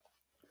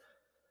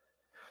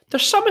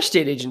There's some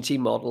estate agency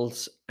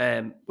models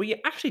where you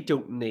actually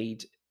don't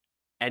need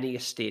any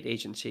estate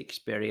agency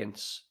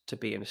experience to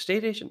be an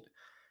estate agent.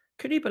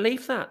 Can you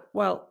believe that?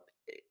 Well,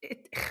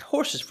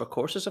 horses for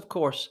courses, of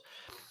course.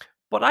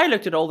 But I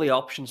looked at all the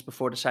options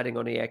before deciding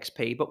on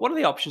EXP. But one of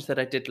the options that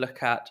I did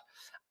look at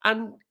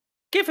and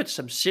give it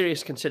some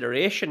serious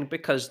consideration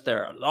because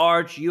they're a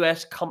large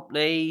US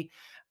company,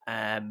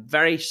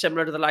 very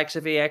similar to the likes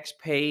of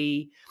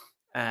EXP.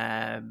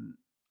 Um,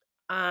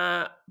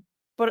 uh,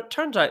 but it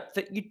turns out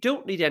that you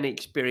don't need any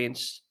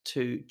experience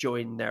to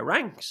join their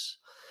ranks.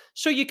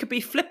 So you could be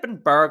flipping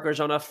burgers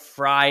on a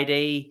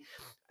Friday,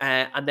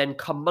 and then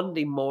come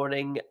Monday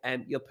morning,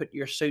 and you'll put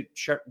your suit,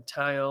 shirt, and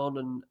tie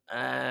on,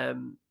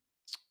 and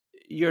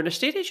you're an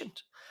estate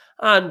agent.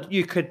 And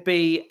you could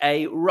be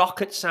a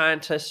rocket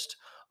scientist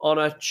on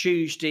a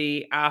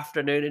Tuesday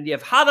afternoon, and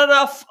you've had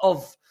enough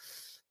of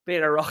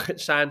being a rocket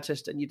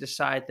scientist, and you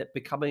decide that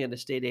becoming an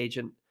estate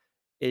agent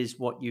is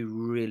what you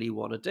really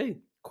want to do.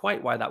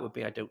 Quite why that would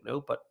be, I don't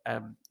know, but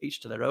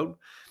each to their own.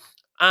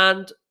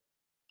 And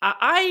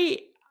I,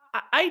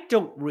 I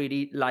don't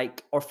really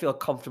like or feel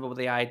comfortable with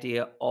the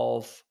idea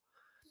of,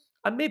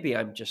 and maybe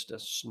I'm just a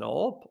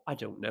snob. I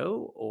don't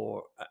know,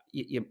 or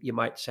you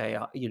might say,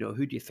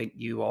 who do you think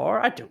you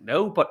are? I don't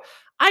know, but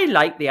I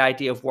like the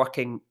idea of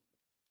working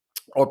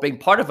or being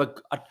part of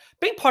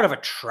being part of a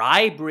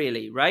tribe,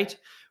 really, right?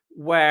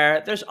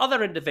 Where there's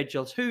other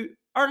individuals who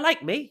are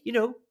like me,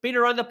 been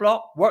around the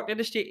block, worked in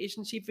a state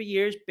agency for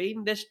years,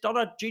 been this, done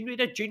a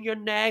junior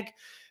neg,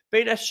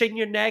 been a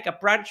senior neg, a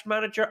branch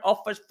manager,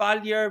 office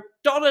valuer,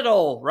 done it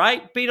all,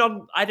 right? Been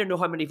on, I don't know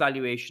how many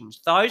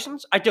valuations,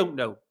 thousands, I don't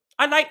know.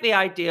 I like the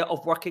idea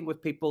of working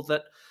with people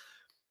that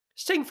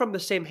sing from the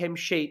same hymn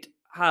sheet,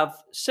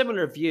 have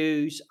similar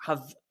views,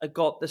 have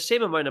got the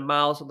same amount of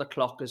miles on the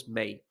clock as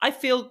me. I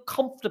feel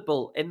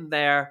comfortable in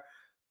their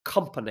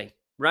company,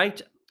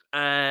 right?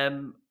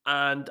 And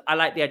I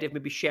like the idea of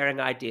maybe sharing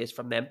ideas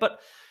from them. But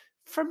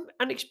from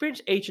an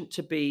experienced agent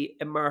to be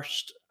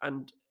immersed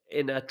and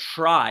in a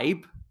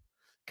tribe,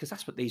 because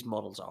that's what these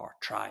models are,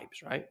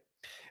 tribes, right?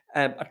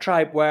 A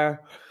tribe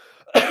where,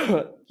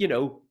 you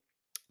know,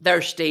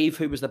 there's Steve,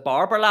 who was the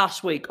barber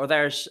last week, or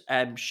there's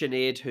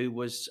Sinead, who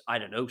was, I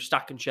don't know,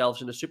 stacking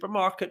shelves in a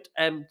supermarket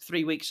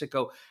 3 weeks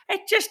ago.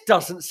 It just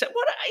doesn't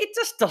it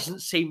just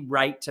doesn't seem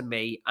right to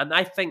me. And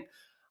I think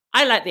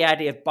I like the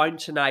idea of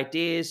bouncing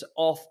ideas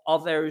off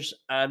others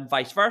and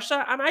vice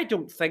versa. And I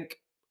don't think,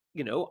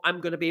 I'm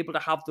going to be able to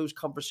have those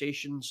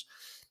conversations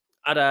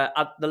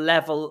at the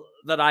level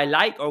that I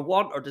like or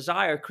want or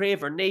desire,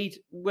 crave or need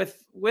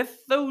with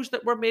those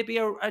that were maybe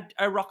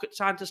a rocket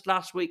scientist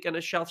last week and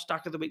a shelf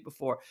stacker the week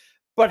before.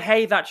 But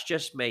hey, that's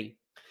just me.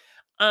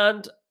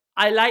 And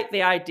I like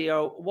the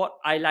idea. What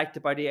I liked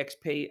about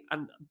EXP,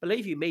 and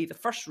believe you me, the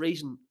first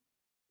reason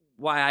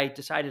why I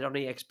decided on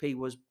EXP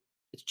was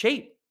it's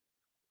cheap.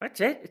 That's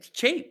it. It's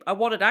cheap. I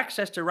wanted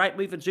access to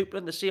Rightmove and Zoopla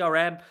and the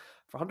CRM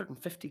for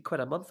 150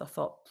 quid a month. I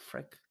thought,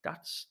 frick,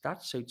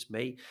 that suits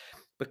me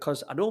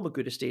because I know I'm a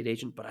good estate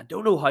agent, but I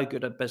don't know how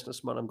good a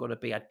businessman I'm going to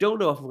be. I don't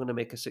know if I'm going to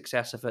make a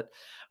success of it.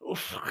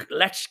 Oof,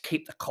 let's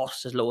keep the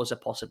costs as low as I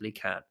possibly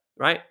can,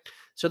 right?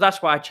 So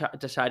that's why I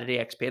decided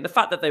EXP, and the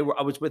fact that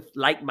I was with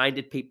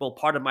like-minded people,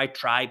 part of my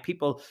tribe,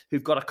 people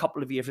who've got a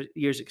couple of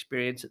years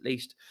experience at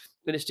least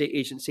in estate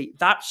agency,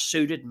 that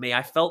suited me.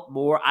 I felt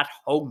more at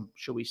home,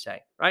 shall we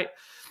say, right?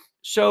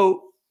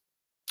 So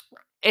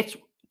it's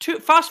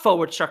fast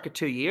forward circa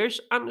 2 years,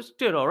 and it's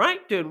doing all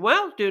right, doing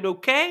well, doing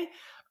okay,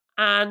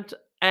 and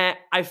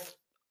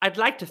I'd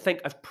like to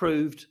think I've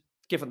proved,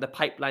 given the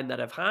pipeline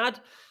that I've had,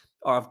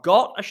 or I've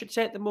got, I should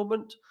say, at the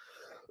moment,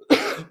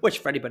 which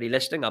for anybody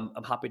listening, I'm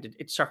happy to.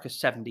 It's circa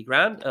 70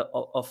 grand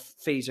of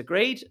fees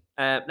agreed.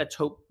 Let's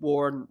hope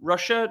war in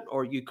Russia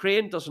or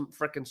Ukraine doesn't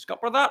fricking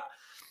scupper that.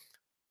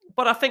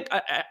 But I think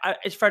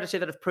it's fair to say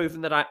that I've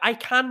proven that I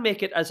can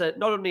make it as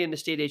not only an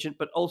estate agent,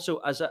 but also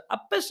as a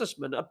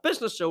businessman, a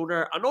business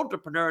owner, an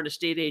entrepreneur, an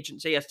estate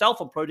agency, a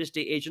self-employed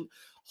estate agent,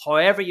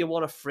 however you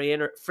want to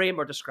frame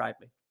or describe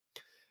me.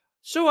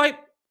 So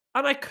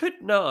I could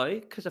now,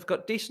 because I've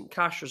got decent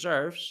cash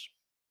reserves,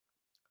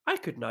 I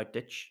could now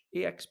ditch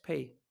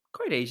EXP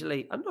quite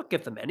easily and not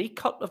give them any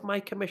cut of my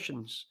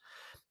commissions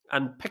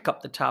and pick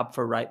up the tab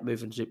for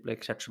Rightmove and Zoopla,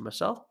 etc.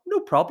 myself.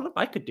 No problem.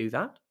 I could do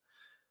that.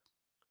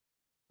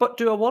 But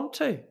do I want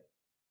to?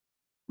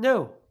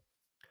 No,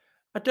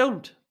 I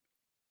don't.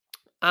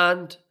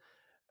 And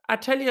I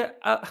tell you,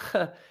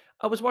 I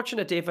was watching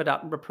a David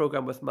Attenborough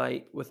program with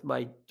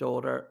my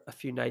daughter a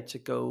few nights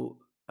ago,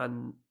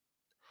 and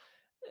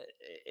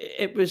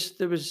there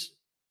was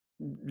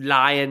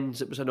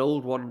lions. It was an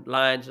old one,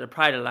 lions and a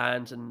pride of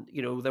lions, and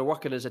they're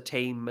working as a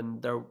team,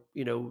 and they're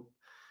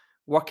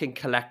working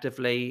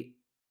collectively.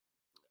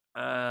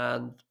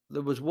 And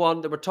there was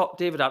one. They were talk.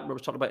 David Attenborough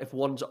was talking about if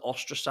one's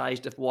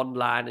ostracized, if one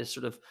lion is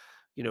sort of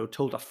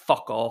told to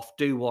fuck off,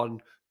 do one,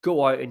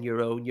 go out on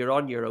your own. You're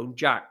on your own,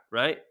 Jack.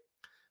 Right?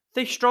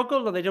 They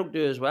struggle and they don't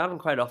do as well, and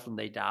quite often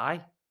they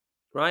die,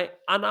 right?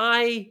 And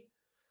I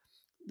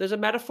there's a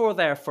metaphor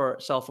there for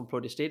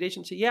self-employed estate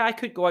agency. Yeah, I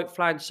could go out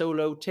flying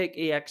solo, take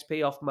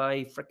EXP off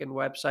my freaking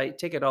website,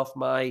 take it off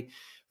my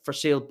for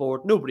sale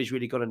board. Nobody's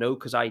really going to know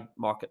because I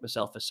market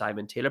myself as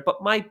Simon Taylor.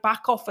 But my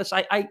back office,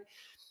 I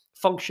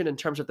function in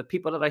terms of the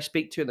people that I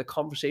speak to and the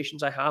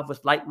conversations I have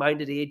with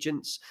like-minded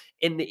agents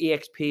in the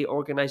EXP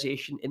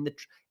organization, in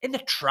the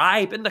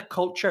tribe, in the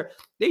culture.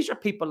 These are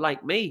people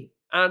like me,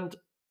 and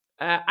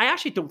I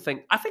actually don't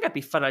think I think I'd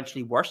be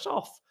financially worse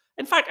off.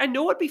 In fact, I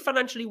know I'd be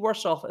financially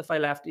worse off if I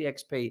left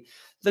EXP.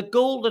 The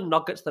golden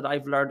nuggets that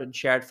I've learned and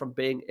shared from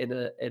being in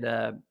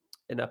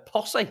a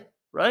posse,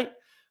 right?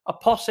 A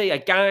posse, a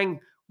gang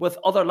with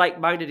other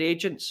like-minded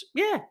agents.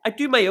 Yeah, I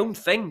do my own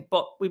thing,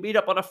 but we meet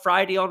up on a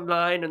Friday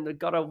online and they've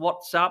got a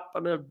WhatsApp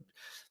and a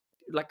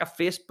like a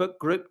Facebook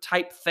group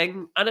type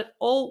thing, and it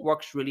all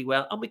works really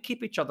well. And we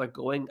keep each other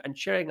going and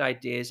sharing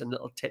ideas and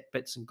little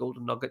tidbits and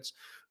golden nuggets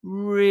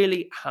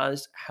really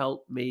has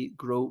helped me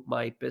grow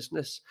my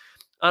business.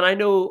 And I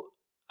know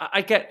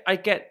I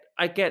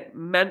get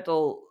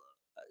mental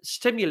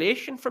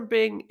stimulation from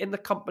being in the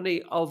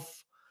company of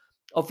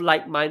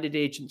like-minded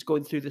agents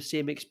going through the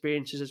same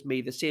experiences as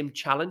me, the same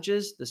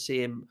challenges, the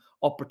same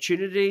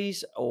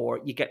opportunities, or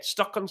you get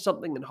stuck on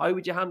something and how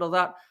would you handle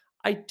that?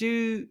 I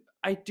do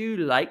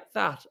like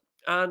that.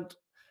 And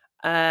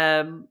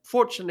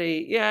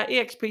fortunately, yeah,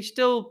 EXP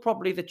still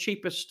probably the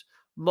cheapest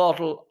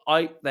model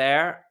out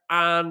there.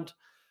 And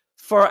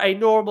for a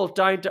normal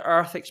down to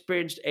earth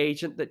experienced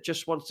agent that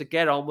just wants to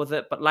get on with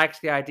it but likes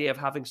the idea of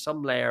having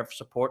some layer of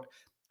support,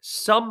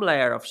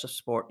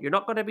 you're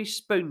not going to be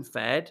spoon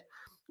fed.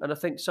 And I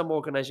think some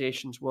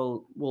organizations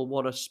will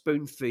want to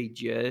spoon feed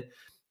you,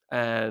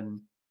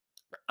 um,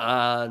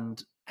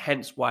 and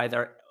hence why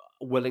they're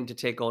willing to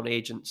take on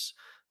agents.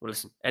 Well,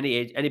 listen,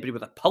 anybody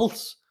with a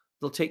pulse,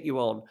 they'll take you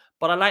on.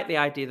 But I like the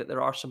idea that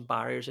there are some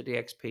barriers at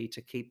EXP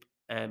to keep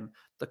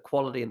the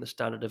quality and the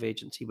standard of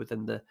agency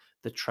within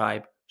the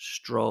tribe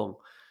strong.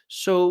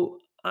 So.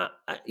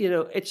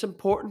 It's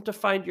important to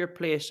find your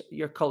place,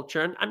 your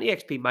culture, and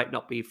EXP might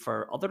not be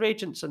for other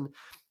agents. And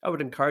I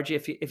would encourage you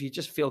if you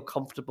just feel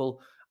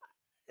comfortable,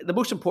 the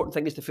most important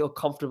thing is to feel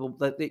comfortable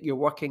that you're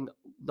working,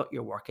 not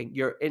you're working,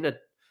 you're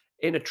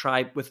in a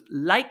tribe with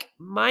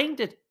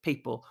like-minded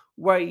people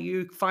where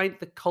you find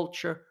the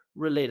culture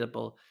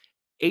relatable.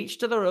 Each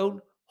to their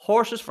own,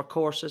 horses for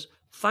courses.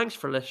 Thanks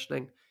for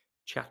listening.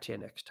 Chat to you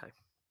next time.